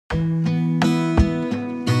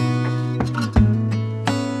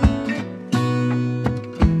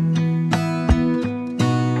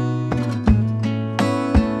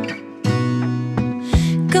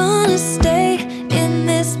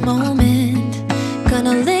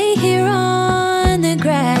gonna lay here on the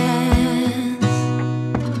grass.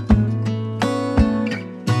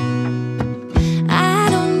 I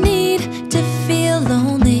don't need to feel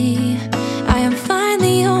lonely. I am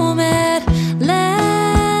finally home at last.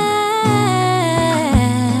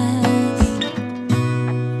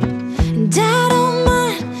 And I don't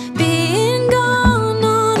mind being gone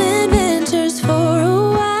on adventures for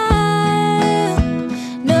a while.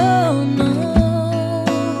 No, no.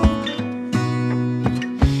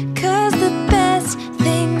 'Cause the best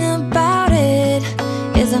thing about it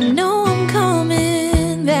is I know I'm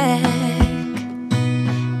coming back.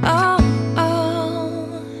 Oh,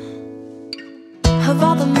 oh. Of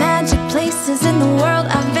all the magic places in the world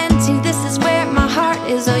I've been to, this is where my heart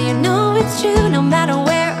is. Oh, you know it's true. No matter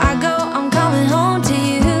where I go, I'm coming home to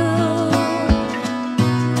you.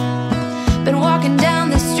 Been walking down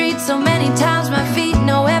the street so many times, my feet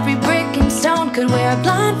know every brick and stone. Could wear a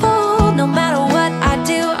blindfold. No matter what I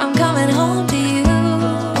do, I'm coming home to you.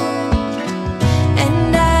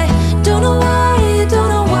 And I don't know why, don't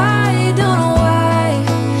know why, don't know why,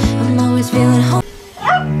 I'm always feeling home.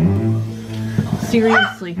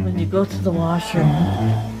 Seriously, when you go to the washroom.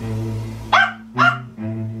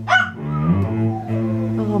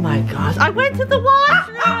 Oh my gosh, I went to the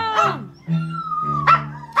washroom!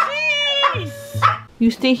 Jeez! You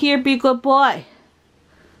stay here, be a good boy.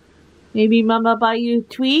 Maybe Mama buy you a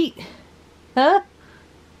tweet? Huh?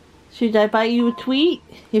 Should I buy you a tweet?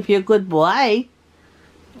 If you're a good boy.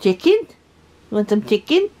 Chicken? You want some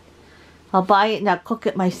chicken? I'll buy it and I'll cook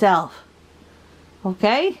it myself.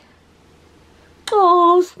 Okay?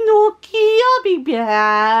 Oh, Snooky, I'll be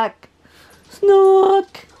back.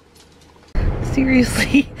 Snook.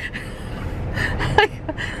 Seriously.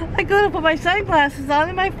 I gotta put my sunglasses on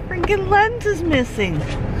and my freaking lens is missing.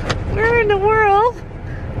 Where in the world?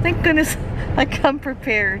 Thank goodness I come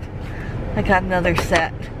prepared. I got another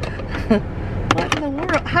set. What in the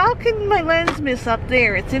world? How can my lens miss up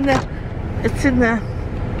there? It's in the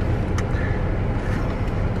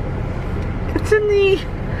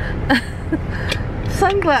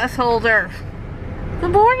sunglass holder.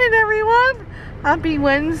 Good morning, everyone. Happy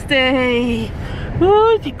Wednesday.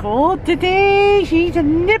 Oh, she cold today. She's a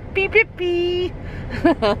nippy bippy.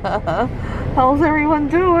 How's everyone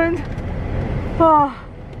doing? Oh,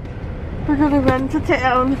 we're gonna run to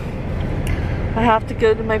town. I have to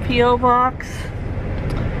go to my P.O. box,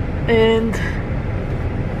 and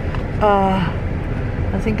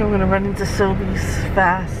I think I'm gonna run into Sobeys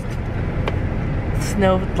fast. It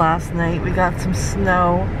snowed last night. We got some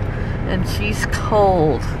snow, and she's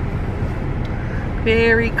cold.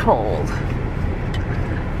 Very cold.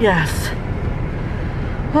 Yes.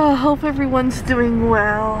 Oh, I hope everyone's doing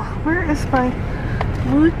well. Where is my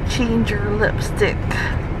mood changer lipstick?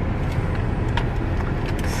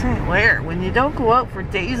 Say where? When you don't go out for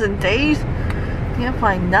days and days, you can't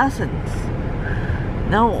find nothing.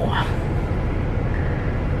 No.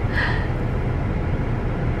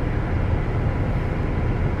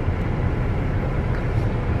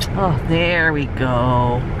 Oh, there we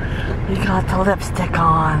go. We got the lipstick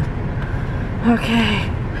on. Okay,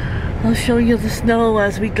 I'll show you the snow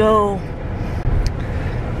as we go.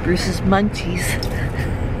 Bruce's munchies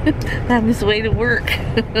on his way to work.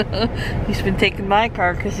 He's been taking my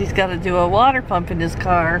car because he's got to do a water pump in his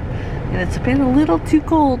car, and it's been a little too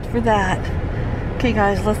cold for that. Okay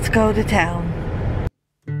guys, let's go to town.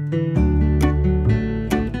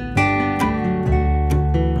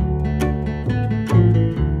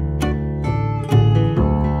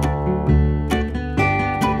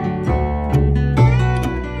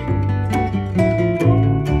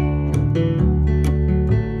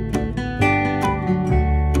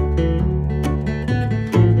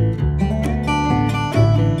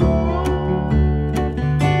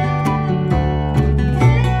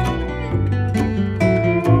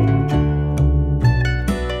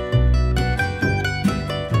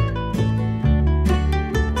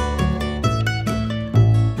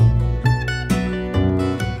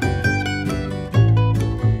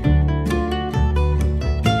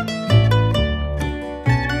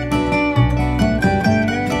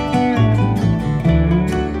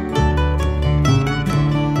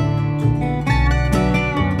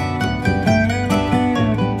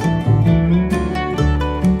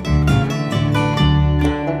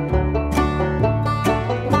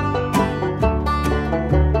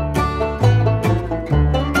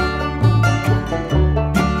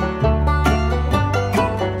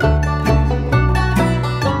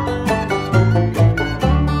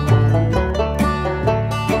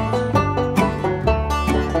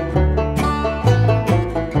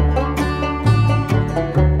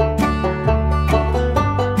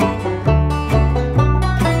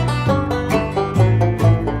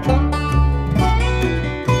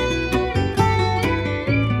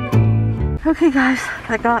 Okay guys,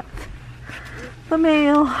 I got the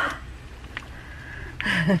mail.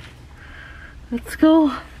 Let's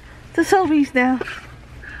go to Selby's now.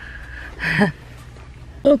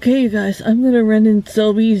 Okay you guys, I'm gonna run in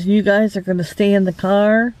Selby's. You guys are gonna stay in the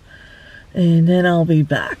car and then I'll be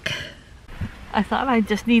back. I thought I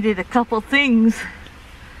just needed a couple things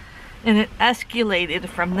and it escalated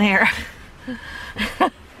from there.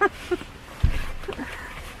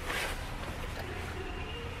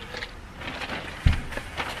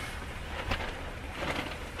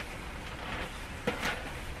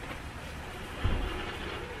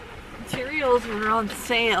 Materials were on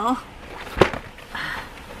sale.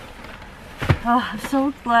 Oh, I'm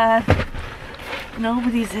so glad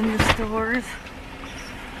nobody's in the stores.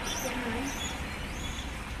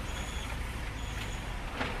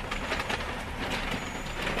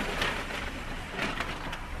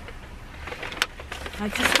 I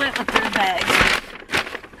just went with their bags.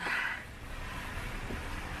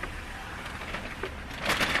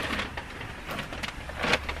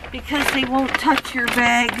 Because they won't touch your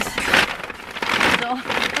bags. So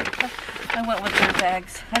I went with their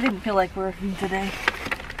bags. I didn't feel like working today.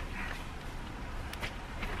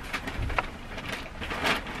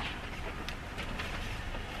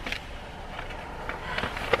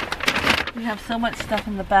 We have so much stuff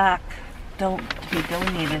in the back to be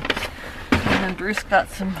donated. And then Bruce got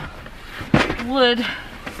some wood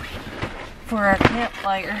for our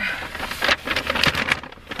campfire.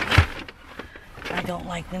 I don't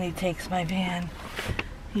like when he takes my van.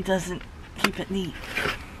 He doesn't keep it neat.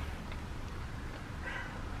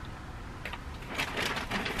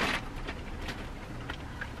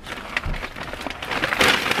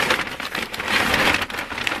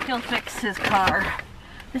 He'll fix his car.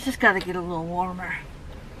 It's just got to get a little warmer.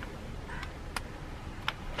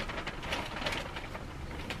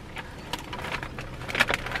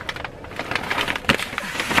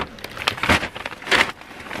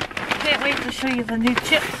 Can't wait to show you the new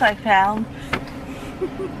chips I found.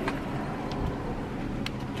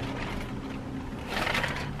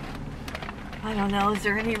 I don't know, is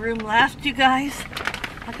there any room left, you guys?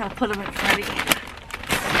 I gotta put them in Freddie.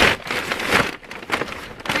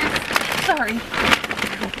 Sorry.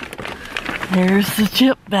 There's the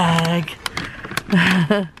chip bag.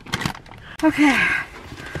 Okay,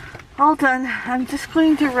 all done. I'm just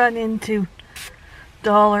going to run into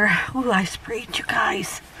Dollar. Ooh, I sprayed you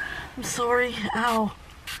guys. I'm sorry. Ow.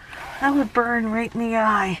 That would burn right in the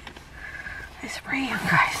eye. I spray you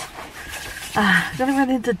guys. I'm gonna run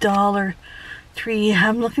into Dollar Tree.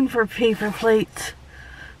 I'm looking for paper plates.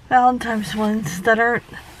 Valentine's ones they're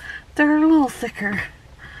a little thicker.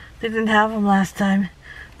 They didn't have them last time.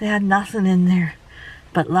 They had nothing in there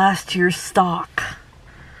but last year's stock.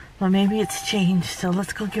 Well, maybe it's changed, so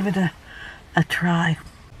let's go give it a try.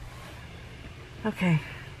 Okay.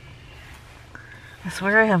 I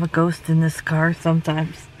swear I have a ghost in this car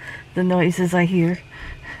sometimes. The noises I hear.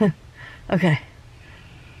 Okay.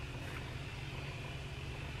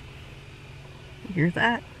 You hear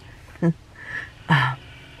that?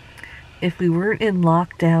 If we weren't in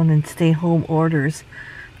lockdown and stay home orders,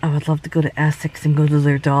 I would love to go to Essex and go to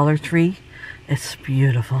their Dollar Tree. It's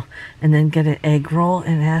beautiful. And then get an egg roll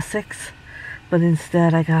in Essex. But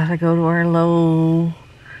instead I gotta go to our low,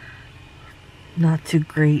 not too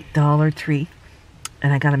great Dollar Tree.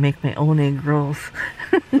 And I gotta make my own egg rolls.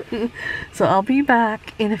 So I'll be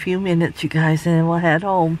back in a few minutes, you guys, and then we'll head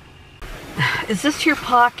home. Is this your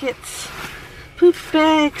pockets? Poop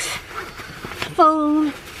bags?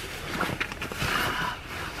 Phone?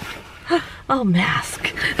 Oh,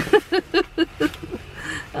 mask.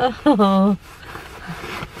 Oh.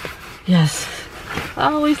 Yes.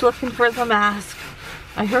 Always looking for the mask.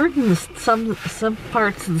 I heard in some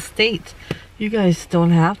parts of the state, you guys don't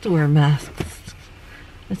have to wear masks.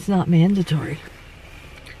 It's not mandatory.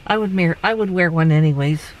 I would wear one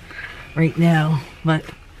anyways right now, but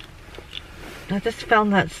I just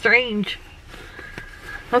found that strange.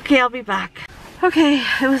 Okay, I'll be back. Okay,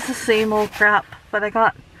 it was the same old crap, but I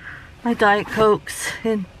got my Diet Cokes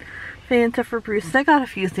and Fanta for Bruce. I got a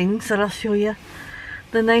few things that I'll show you.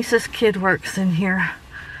 The nicest kid works in here.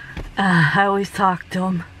 I always talk to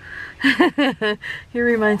him. He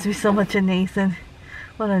reminds me so much of Nathan.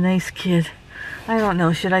 What a nice kid. I don't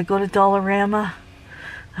know, should I go to Dollarama?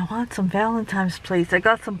 I want some Valentine's plates. I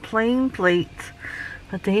got some plain plates,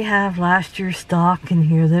 but they have last year's stock in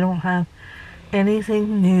here. They don't have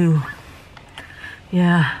anything new.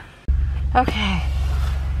 Yeah. Okay.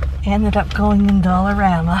 Ended up going in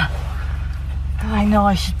Dollarama. I know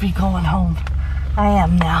I should be going home. I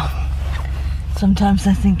am now. Sometimes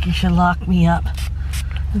I think you should lock me up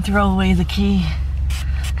and throw away the key.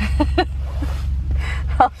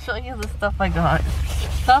 I'll show you the stuff I got.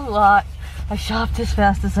 Not a lot. I shopped as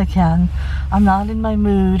fast as I can. I'm not in my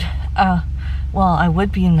mood. Well, I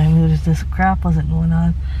would be in my mood if this crap wasn't going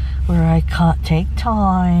on, where I can't take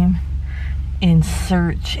time and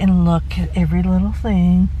search and look at every little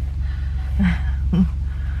thing.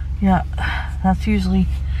 Yeah, that's usually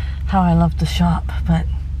how I love to shop, but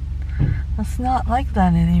it's not like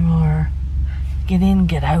that anymore. Get in,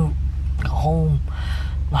 get out, go home,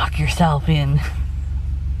 lock yourself in.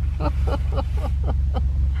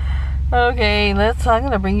 Okay, I'm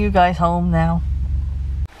gonna bring you guys home now.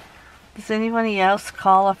 Does anybody else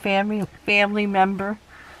call a family member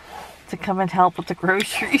to come and help with the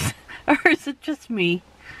groceries? Or is it just me?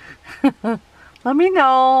 Let me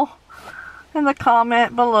know in the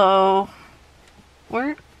comment below.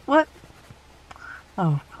 What?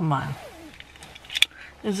 Oh, come on.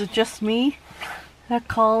 Is it just me that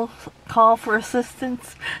call for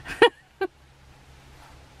assistance?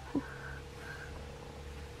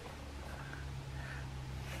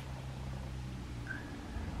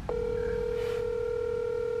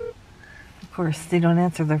 Of course, they don't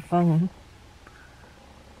answer their phone.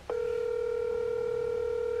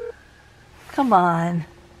 Come on.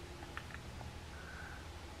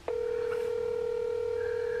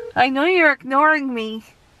 I know you're ignoring me.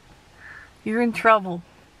 You're in trouble.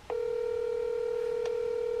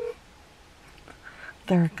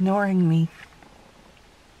 They're ignoring me.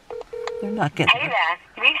 They're not getting. Hey there,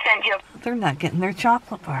 we sent you. They're not getting their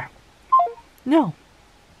chocolate bar. No.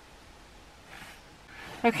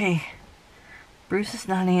 Okay. Bruce is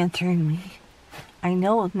not answering me. I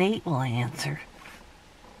know Nate will answer.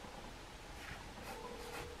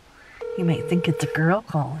 You might think it's a girl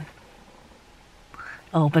calling.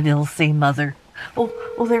 Oh, but it'll say mother.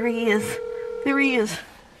 Oh, there he is. There he is.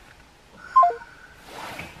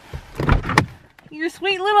 Your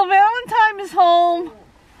sweet little Valentine is home.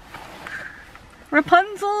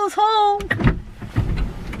 Rapunzel is home.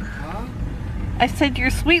 Huh? I said your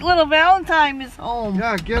sweet little Valentine is home.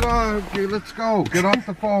 Yeah, get on. Okay, let's go. Get off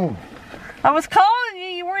the phone. I was calling you.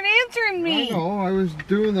 You weren't answering me. I know. I was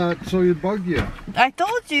doing that so you'd bug you. I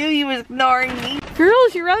told you you was ignoring me.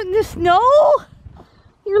 Girls, you're out in the snow?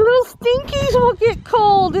 Your little stinkies will get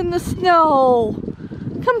cold in the snow.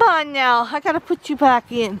 Come on now. I gotta put you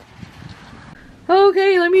back in.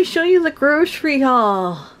 Okay, let me show you the grocery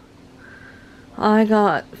haul. I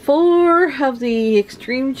got 4 of the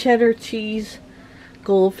extreme cheddar cheese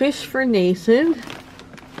goldfish for Nathan.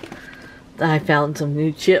 I found some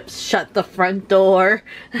new chips. Shut the front door.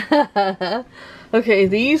 Okay,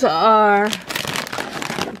 these are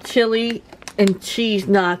chili and cheese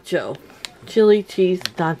nacho. Chili cheese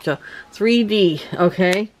nacho. 3D,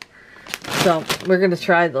 okay? So, we're gonna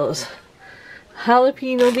try those.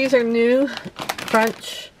 Jalapeno, these are new.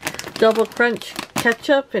 Crunch, double crunch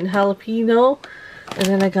ketchup and jalapeno. And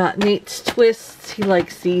then I got Nate's Twists. He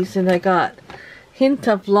likes these. And I got hint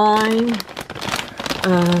of lime.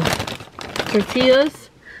 Tortillas,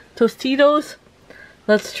 Tostitos.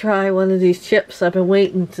 Let's try one of these chips. I've been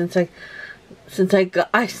waiting since I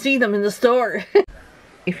see them in the store.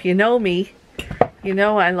 If you know me, you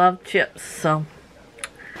know I love chips. So,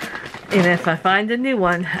 and if I find a new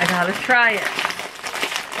one, I gotta try it.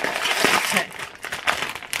 Okay.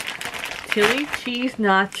 Chili cheese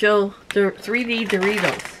nacho 3D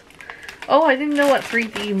Doritos. Oh, I didn't know what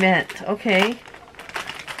 3D meant. Okay.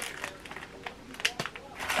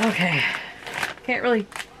 Okay. Can't really,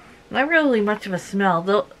 not really much of a smell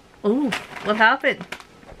though. Ooh, what happened?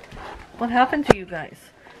 What happened to you guys?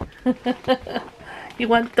 You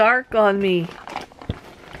went dark on me.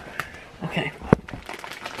 Okay.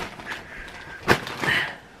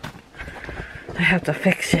 I have to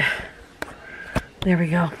fix you. There we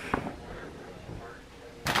go.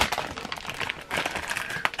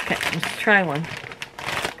 Okay, let's try one.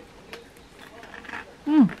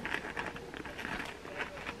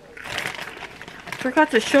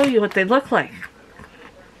 Forgot to show you what they look like.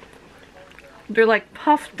 They're like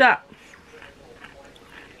puffed up.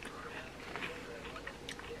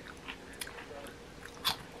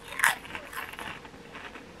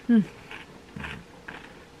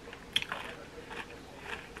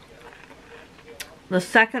 The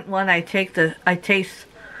second one I taste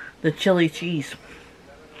the chili cheese.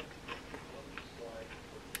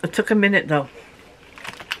 It took a minute though.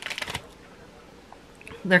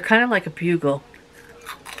 They're kind of like a bugle.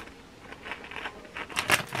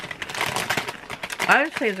 I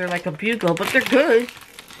would say they're like a bugle, but they're good.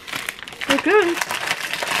 They're good.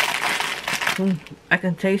 I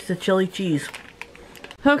can taste the chili cheese.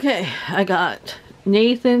 Okay, I got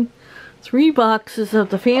Nathan 3 boxes of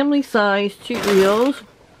the family size Cheerios.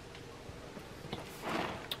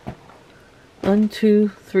 1, 2,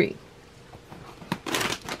 3.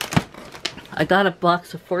 I got a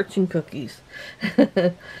box of fortune cookies.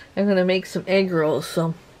 I'm gonna make some egg rolls,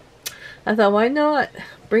 so I thought, why not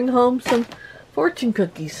bring home some fortune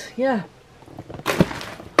cookies? Yeah.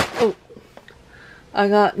 Oh, I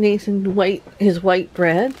got Nathan his white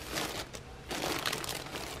bread,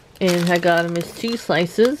 and I got him his cheese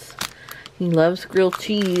slices. He loves grilled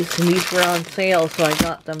cheese, and these were on sale, so I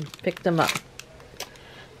got them, picked them up.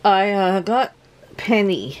 I got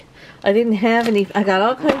penny. I didn't have any. I got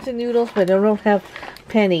all kinds of noodles, but I don't have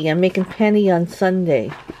penny. I'm making penny on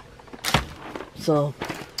Sunday, so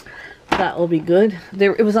that will be good.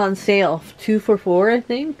 It was on sale, 2 for $4, I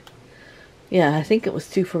think. Yeah, I think it was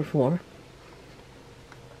 2 for $4.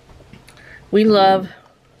 We love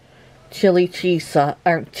chili cheese sauce,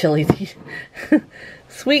 or chili cheese,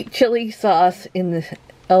 sweet chili sauce in the.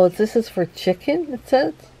 Oh, this is for chicken. It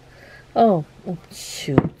says. Oh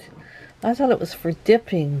shoot! I thought it was for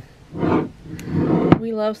dipping.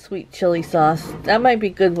 We love sweet chili sauce. That might be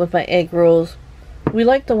good with my egg rolls. We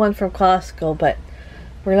like the one from Costco, but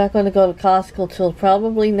we're not going to go to Costco till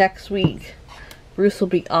probably next week. Bruce will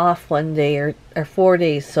be off one day or 4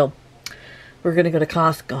 days, so we're going to go to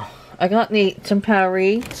Costco. I got Nate some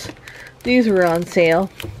Powerades. These were on sale,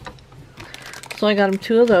 so I got him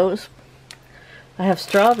 2 of those. I have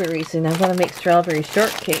strawberries, and I'm going to make strawberry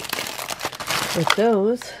shortcake with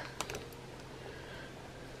those.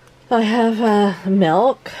 I have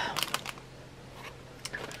milk.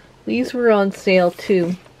 These were on sale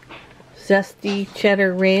too. Zesty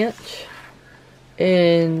cheddar ranch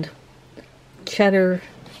and cheddar,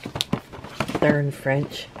 they're in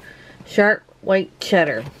French. Sharp white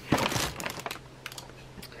cheddar.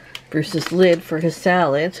 Bruce's lid for his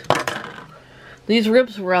salad. These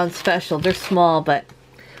ribs were on special. They're small, but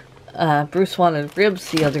Bruce wanted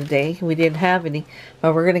ribs the other day. We didn't have any,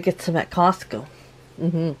 but we're going to get some at Costco.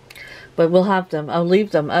 But we'll have them. I'll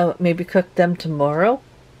leave them out. Maybe cook them tomorrow.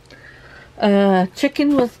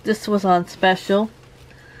 Chicken this was on special,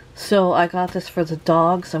 so I got this for the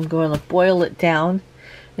dogs. I'm going to boil it down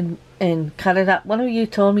and cut it up. One of you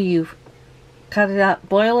told me you cut it up,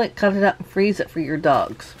 boil it, cut it up, and freeze it for your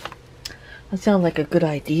dogs. That sounds like a good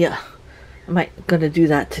idea. I might gonna do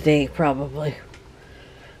that today probably.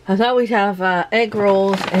 I thought we'd have egg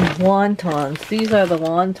rolls and wontons. These are the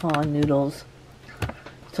wonton noodles.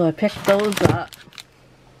 So I picked those up.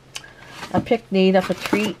 I picked Nate up a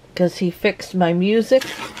treat because he fixed my music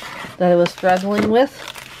that I was struggling with.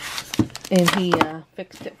 And he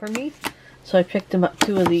fixed it for me. So I picked him up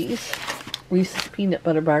 2 of these Reese's peanut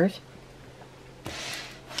butter bars.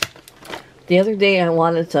 The other day I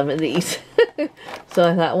wanted some of these. So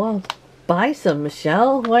I thought, well, buy some,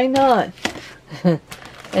 Michelle. Why not?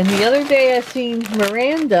 And the other day I seen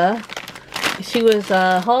Miranda. She was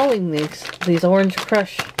hauling these Orange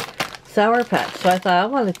Crush Sour Patch, so I thought I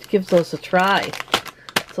wanted to give those a try.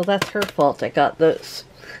 So that's her fault I got those.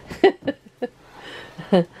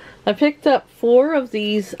 I picked up 4 of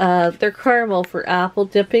these. They're caramel for apple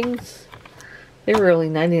dippings. They were only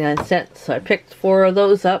 99 cents, so I picked 4 of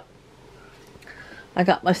those up. I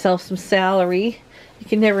got myself some celery. You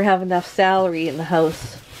can never have enough celery in the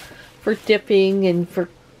house for dipping, and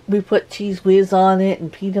we put Cheese Whiz on it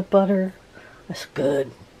and peanut butter. That's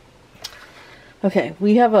good. Okay,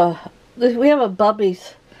 we have a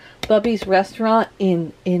Bubby's restaurant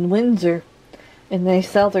in Windsor, and they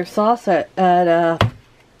sell their sauce at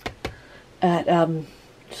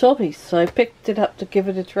Sobeys. So I picked it up to give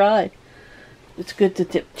it a try. It's good to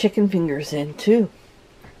dip chicken fingers in too.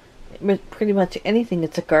 Pretty much anything.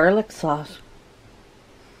 It's a garlic sauce.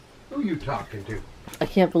 Who are you talking to? I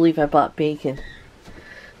can't believe I bought bacon,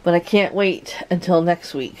 but I can't wait until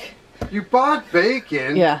next week. You bought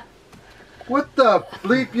bacon? Yeah. What the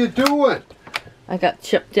bleep you doing? I got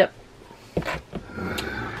chip dip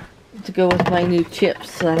to go with my new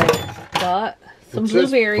chips that I got. Some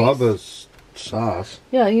blueberries. Bubba's sauce.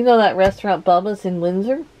 Yeah, you know that restaurant Bubba's in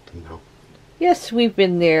Windsor? No. Yes, we've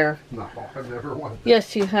been there. No, I've never went there.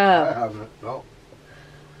 Yes, you have. I haven't, no.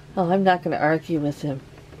 Oh, I'm not going to argue with him.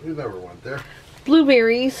 You never went there.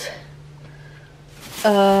 Blueberries.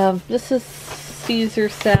 This is Caesar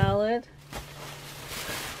salad.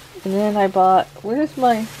 And then I bought, I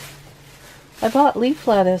bought leaf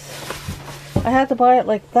lettuce. I had to buy it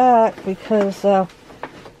like that because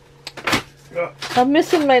I'm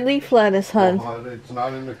missing my leaf lettuce, hon. Oh, it's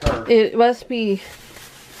not in the cart. It must be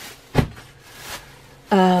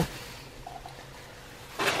the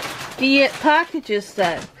packages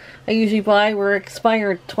that I usually buy were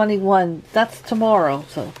expired 21. That's tomorrow,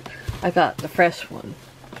 so I got the fresh one.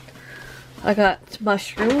 I got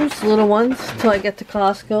mushrooms, little ones, till I get to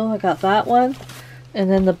Costco. I got that one. And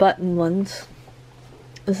then the button ones.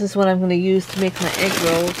 This is what I'm going to use to make my egg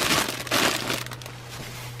rolls.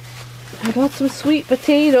 I got some sweet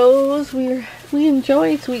potatoes. We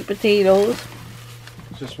enjoy sweet potatoes.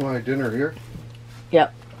 Is this my dinner here?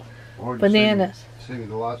 Yep. Or did Bananas. You save me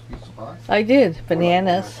the last piece of pie? I did.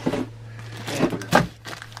 Bananas.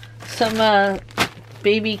 Some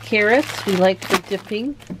baby carrots. We like for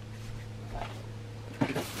dipping.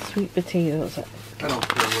 Sweet potatoes. I don't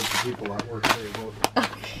care what the people at work say about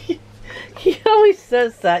it. He always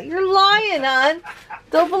says that. You're lying, hon.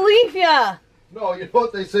 Don't believe ya. No, you know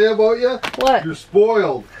what they say about you? What? You're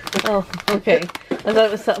spoiled. Oh, okay. I thought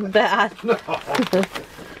it was something bad. No.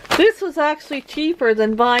 This was actually cheaper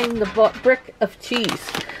than buying the brick of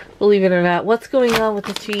cheese. Believe it or not. What's going on with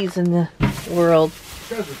the cheese in the world?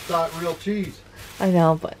 Because it's not real cheese. I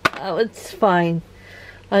know, but it's fine.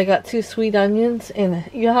 I got 2 sweet onions, and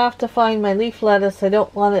you have to find my leaf lettuce. I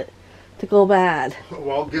don't want it to go bad.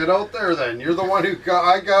 Well, get out there then. You're the one who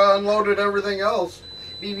I got unloaded everything else.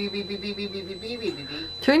 Beep, beep, beep, beep, beep, beep, beep, beep, beep, beep,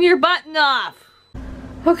 beep. Turn your button off.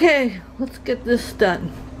 Okay, let's get this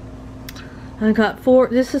done. I got 4.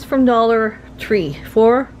 This is from Dollar Tree.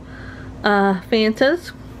 4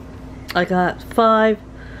 Fantas. I got 5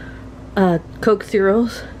 Coke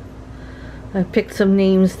Zeros. I picked some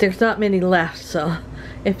names. There's not many left, so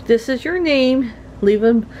if this is your name, leave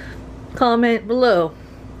a comment below.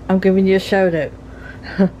 I'm giving you a shout out.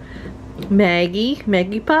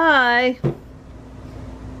 Maggie Pie.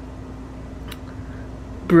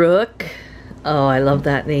 Brooke. Oh, I love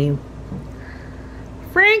that name.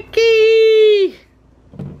 Frankie.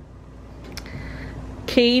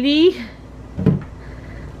 Katie.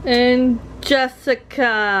 And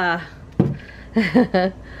Jessica.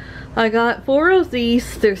 I got 4 of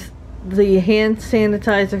these. There's the hand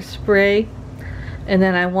sanitizer spray, and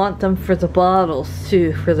then I want them for the bottles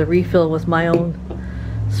too, for the refill with my own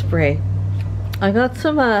spray. I got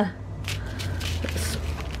some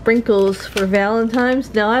sprinkles for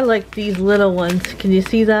Valentine's. Now I like these little ones. Can you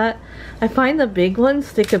see that? I find the big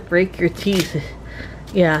ones, they could break your teeth.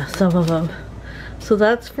 Yeah, some of them. So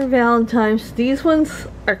that's for Valentine's. These ones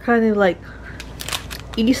are kind of like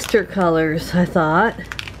Easter colors, I thought.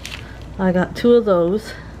 I got 2 of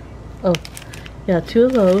those. Oh, yeah, 2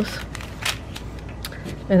 of those.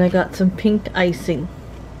 And I got some pink icing.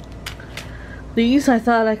 These, I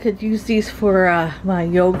thought I could use these for my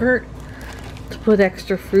yogurt to put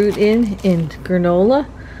extra fruit in granola.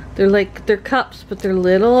 They're cups, but they're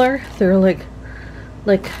littler. They're like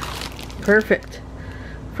perfect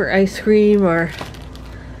for ice cream or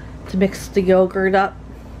to mix the yogurt up.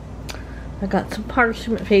 I got some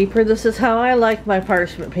parchment paper. This is how I like my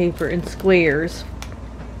parchment paper, in squares.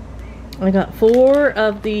 I got 4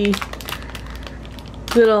 of the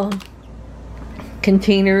little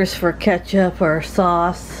containers for ketchup or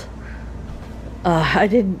sauce. I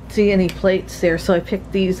didn't see any plates there, so I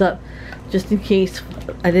picked these up just in case.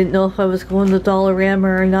 I didn't know if I was going to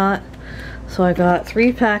Dollarama or not. So I got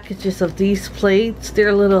 3 packages of these plates. They're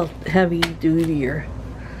a little heavy dutier.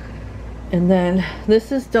 And then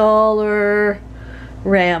this is Dollarama.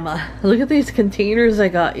 Look at these containers I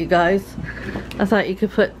got, you guys. I thought you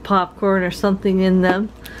could put popcorn or something in them.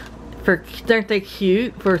 Aren't they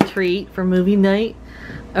cute? For a treat for movie night,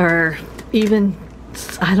 or even,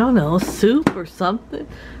 I don't know, soup or something,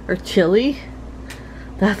 or chili.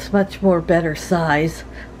 That's much more better size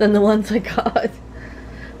than the ones I got.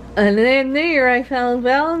 And then there I found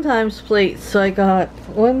Valentine's plates. So I got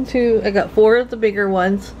 4 of the bigger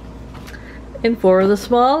ones and 4 of the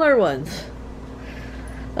smaller ones.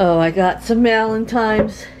 Oh, I got some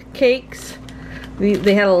Valentine's cakes.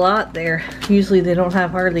 They had a lot there. Usually they don't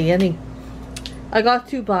have hardly any. I got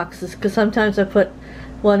 2 boxes because sometimes I put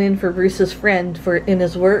one in for Bruce's friend in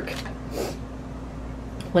his work.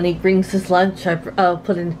 When he brings his lunch, I'll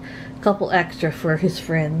put in a couple extra for his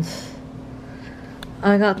friends.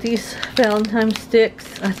 I got these Valentine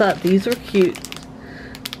sticks. I thought these were cute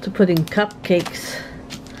to put in cupcakes.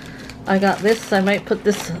 I got this. I might put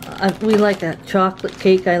this. We like a chocolate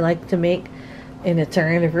cake I like to make, and it's our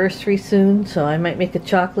anniversary soon, so I might make a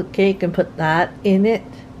chocolate cake and put that in it.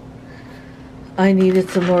 I needed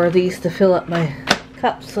some more of these to fill up my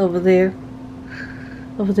cups over there.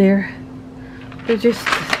 They're just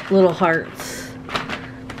little hearts.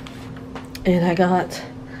 And I got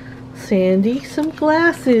Sandy some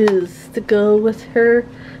glasses to go with her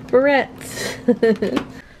barrettes.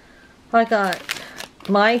 I got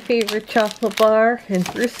my favorite chocolate bar and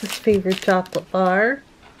Bruce's favorite chocolate bar.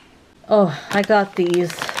 Oh, I got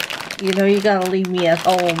these. You know, you gotta leave me at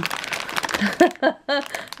home.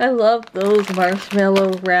 I love those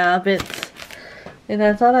marshmallow rabbits. And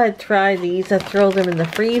I thought I'd try these. I'd throw them in the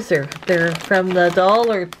freezer. They're from the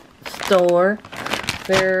dollar store.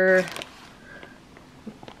 They're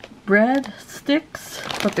bread sticks,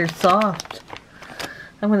 but they're soft.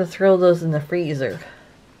 I'm going to throw those in the freezer.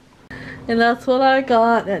 And that's what I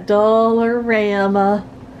got at Dollarama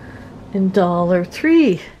and Dollar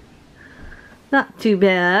Tree. Not too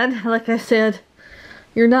bad. Like I said,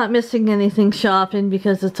 you're not missing anything shopping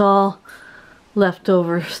because it's all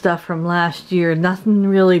leftover stuff from last year. Nothing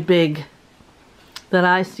really big that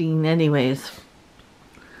I've seen anyways.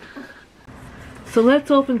 So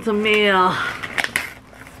let's open some mail.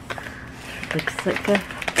 Looks like a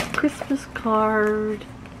Christmas card.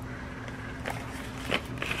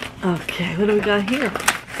 Okay, what do we got here?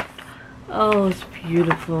 Oh, it's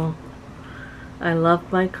beautiful. I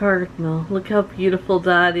love my cardinal. Look how beautiful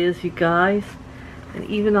that is, you guys. And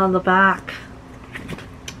even on the back.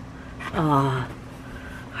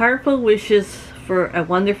 Heartfelt wishes for a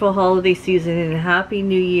wonderful holiday season and a happy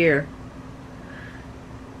new year.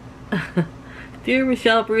 Dear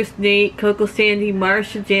Michele, Bruce, Nate, Coco, Sandy,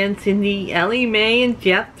 Marcia, Jan, Cindy, Ellie, Mae, and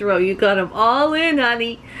Jethro. You got them all in,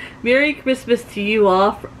 honey. Merry Christmas to you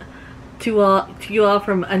all. To you all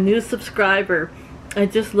from a new subscriber. I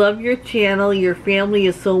just love your channel. Your family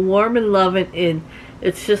is so warm and loving, and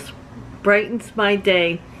it's just brightens my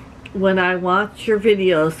day when I watch your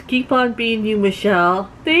videos. Keep on being you,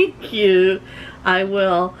 Michele. Thank you. I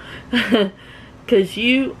will. Because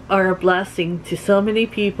you are a blessing to so many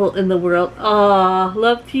people in the world. Aw,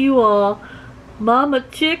 love to you all. Mama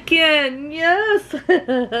Chicken. Yes.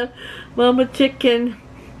 Mama Chicken.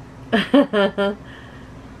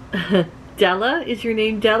 Della, is your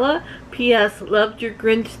name Della? P.S. Loved your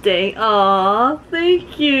Grinch Day. Aw,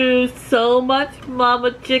 thank you so much,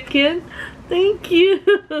 Mama Chicken. Thank you.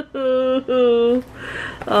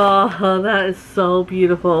 Oh, that is so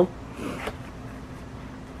beautiful.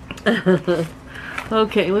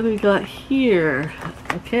 Okay, what do we got here?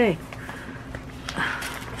 Okay.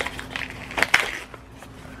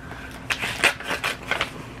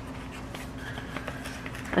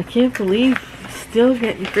 I can't believe still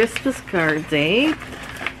getting Christmas cards, eh?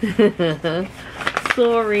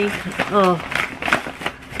 Sorry. Oh,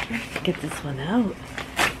 get this one out.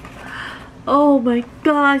 Oh my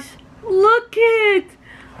gosh, look it!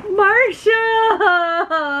 Marcia!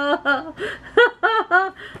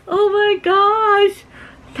 Oh my gosh!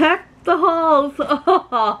 Pack the halls.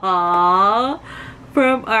 Aww.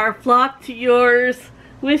 From our flock to yours,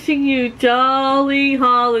 wishing you jolly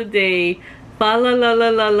holiday. Fa la la la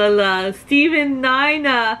la la la. Stephen,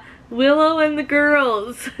 Nina, Willow and the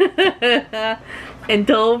girls. And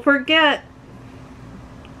don't forget,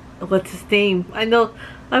 what's his name? I know,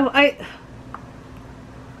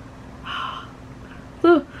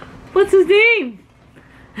 so, what's his name?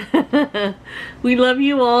 We love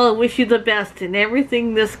you all and wish you the best in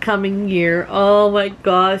everything this coming year. Oh my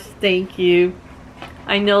gosh, thank you.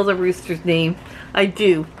 I know the rooster's name. I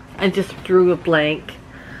do. I just drew a blank.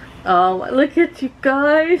 Oh, look at you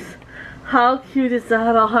guys. How cute is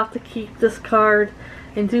that? I'll have to keep this card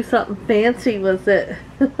and do something fancy with it.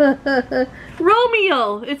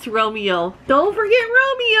 Romeo! It's Romeo. Don't forget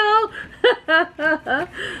Romeo!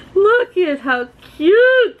 Look at how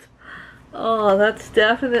cute! Oh, that's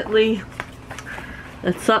definitely...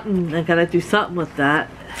 That's something. I gotta do something with that.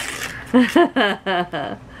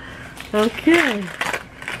 Okay.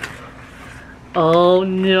 Oh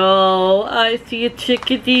no, I see a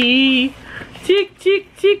chickadee. Chick, chick,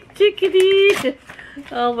 chick, chickadee.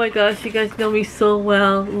 Oh my gosh, you guys know me so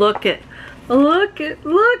well. Look it. Look it.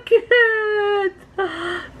 Look it.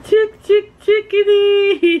 Chick, chick,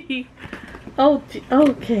 chickadee. Oh,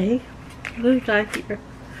 okay. What do we got here?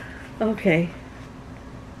 Okay.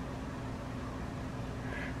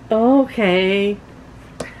 Okay.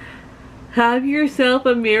 Have yourself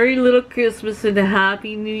a merry little Christmas and a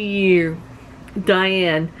happy new year.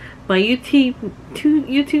 Diane. My YouTube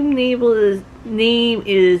name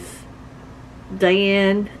is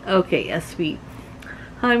Diane. Okay, yes, sweet.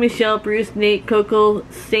 Hi, Michele, Bruce, Nate, Coco,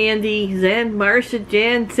 Sandy, Zen, Marcia,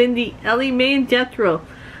 Jan, Cindy, Ellie, Mae, and Jethro.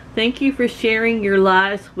 Thank you for sharing your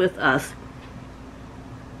lives with us.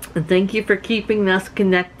 And thank you for keeping us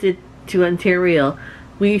connected to Ontario.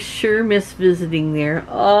 We sure miss visiting there.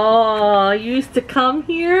 Oh, you used to come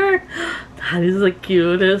here? That is the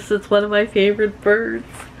cutest. It's one of my favorite birds.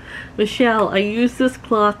 Michele, I use this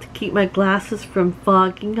cloth to keep my glasses from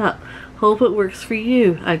fogging up. Hope it works for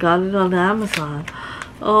you. I got it on Amazon.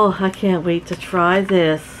 Oh, I can't wait to try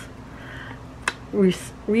this.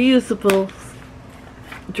 Reusable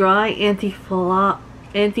dry anti-fog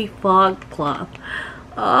anti-fog cloth.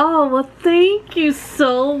 Oh, well, thank you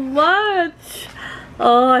so much.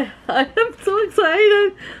 Oh, I am so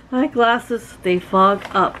excited. My glasses, they fog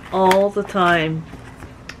up all the time.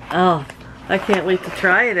 Oh, I can't wait to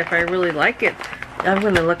try it if I really like it. I'm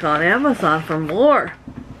going to look on Amazon for more.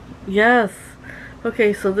 Yes.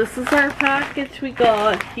 Okay, so this is our package we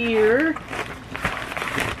got here.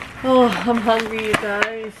 Oh, I'm hungry, you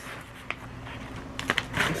guys.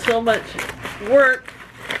 So much work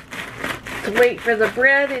to wait for the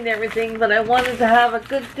bread and everything, but I wanted to have a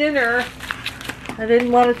good dinner. I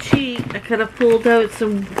didn't want to cheat. I could have pulled out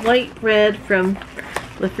some white bread from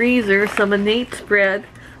the freezer, some of Nate's bread.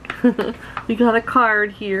 We got a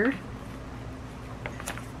card here.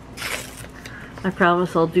 I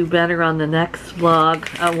promise I'll do better on the next vlog.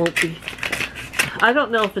 I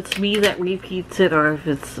don't know if it's me that repeats it or if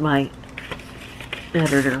it's my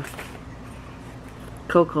editor.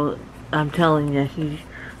 Coco, I'm telling you,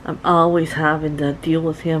 I'm always having to deal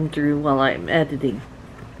with him through while I'm editing.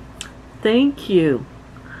 Thank you.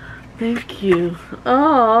 Thank you.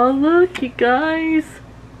 Oh, look, you guys.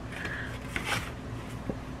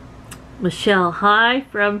 Michelle, hi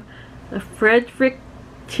from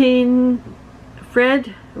Fredericton,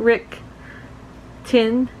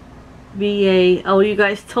 VA. Oh, you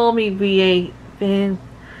guys told me VA,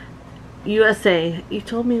 USA. You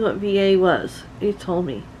told me what VA was. You told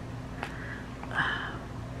me.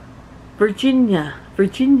 Virginia.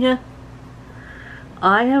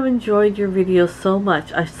 I have enjoyed your videos so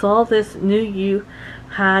much. I saw this, knew you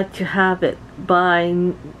had to have it. By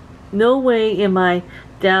no way am I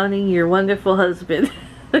downing your wonderful husband.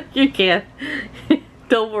 You can't.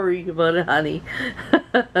 Don't worry about it, honey.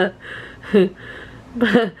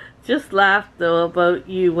 But just laughed though about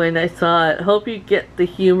you when I saw it. Hope you get the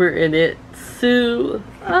humor in it. Sue.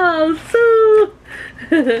 Oh, Sue.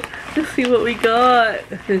 Let's see what we got.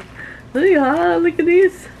 Look at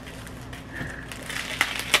these.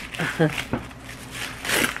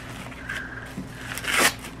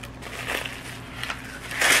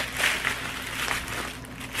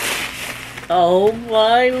 Oh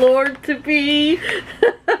my Lord to be.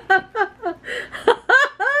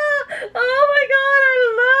 Oh my God, I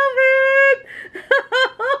love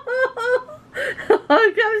it.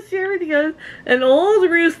 I gotta share with you guys. An old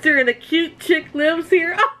rooster and a cute chick lives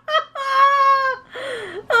here.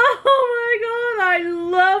 Oh my God, I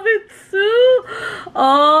love it, Sue.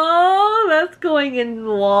 Oh, that's going in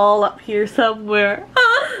the wall up here somewhere.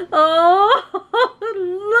 Oh,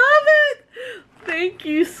 love it. Thank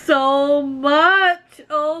you so much.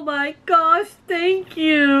 Oh my gosh, thank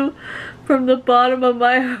you. From the bottom of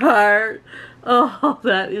my heart. Oh,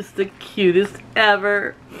 that is the cutest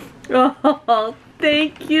ever. Oh,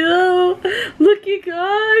 thank you. Look, you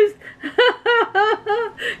guys.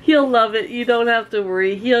 He'll love it. You don't have to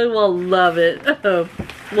worry. He will love it.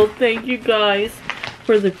 Well, thank you guys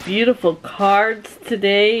for the beautiful cards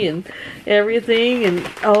today and everything. And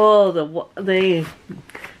oh, the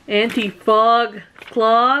anti-fog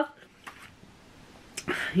cloth.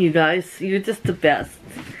 You guys, you're just the best.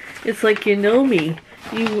 It's like you know me.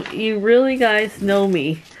 You really guys know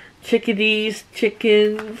me. Chickadees,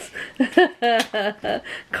 chickens,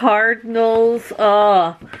 cardinals.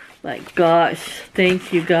 Oh my gosh.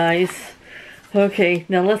 Thank you guys. Okay,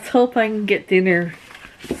 now let's hope I can get dinner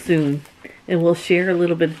soon. And we'll share a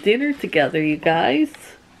little bit of dinner together, you guys.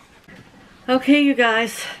 Okay, you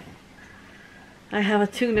guys. I have a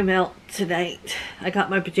tuna melt tonight. I got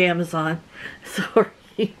my pajamas on.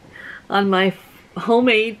 Sorry. On my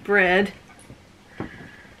homemade bread.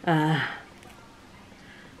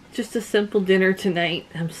 Just a simple dinner tonight.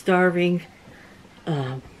 I'm starving.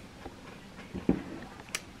 That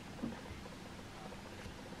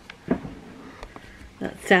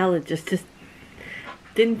salad just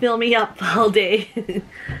didn't fill me up all day.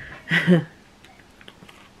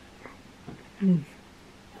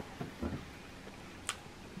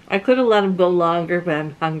 I could have let him go longer, but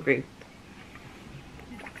I'm hungry.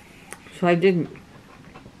 So I didn't.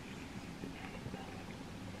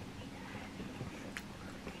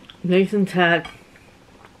 Nathan's had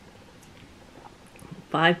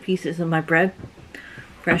 5 pieces of my bread,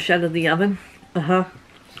 fresh out of the oven. I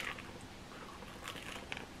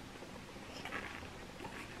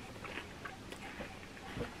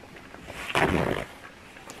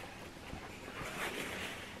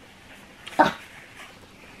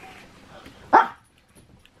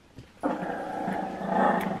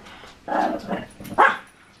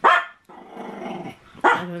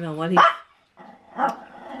don't know what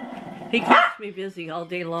he keeps me busy all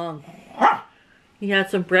day long. He had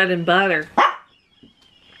some bread and butter.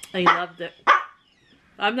 I loved it.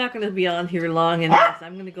 I'm not going to be on here long in this.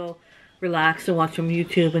 I'm going to go relax and watch some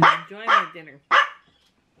YouTube and enjoy my dinner.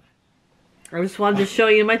 I just wanted to show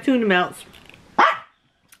you my tuna melts.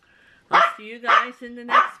 I'll see you guys in the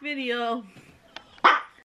next video.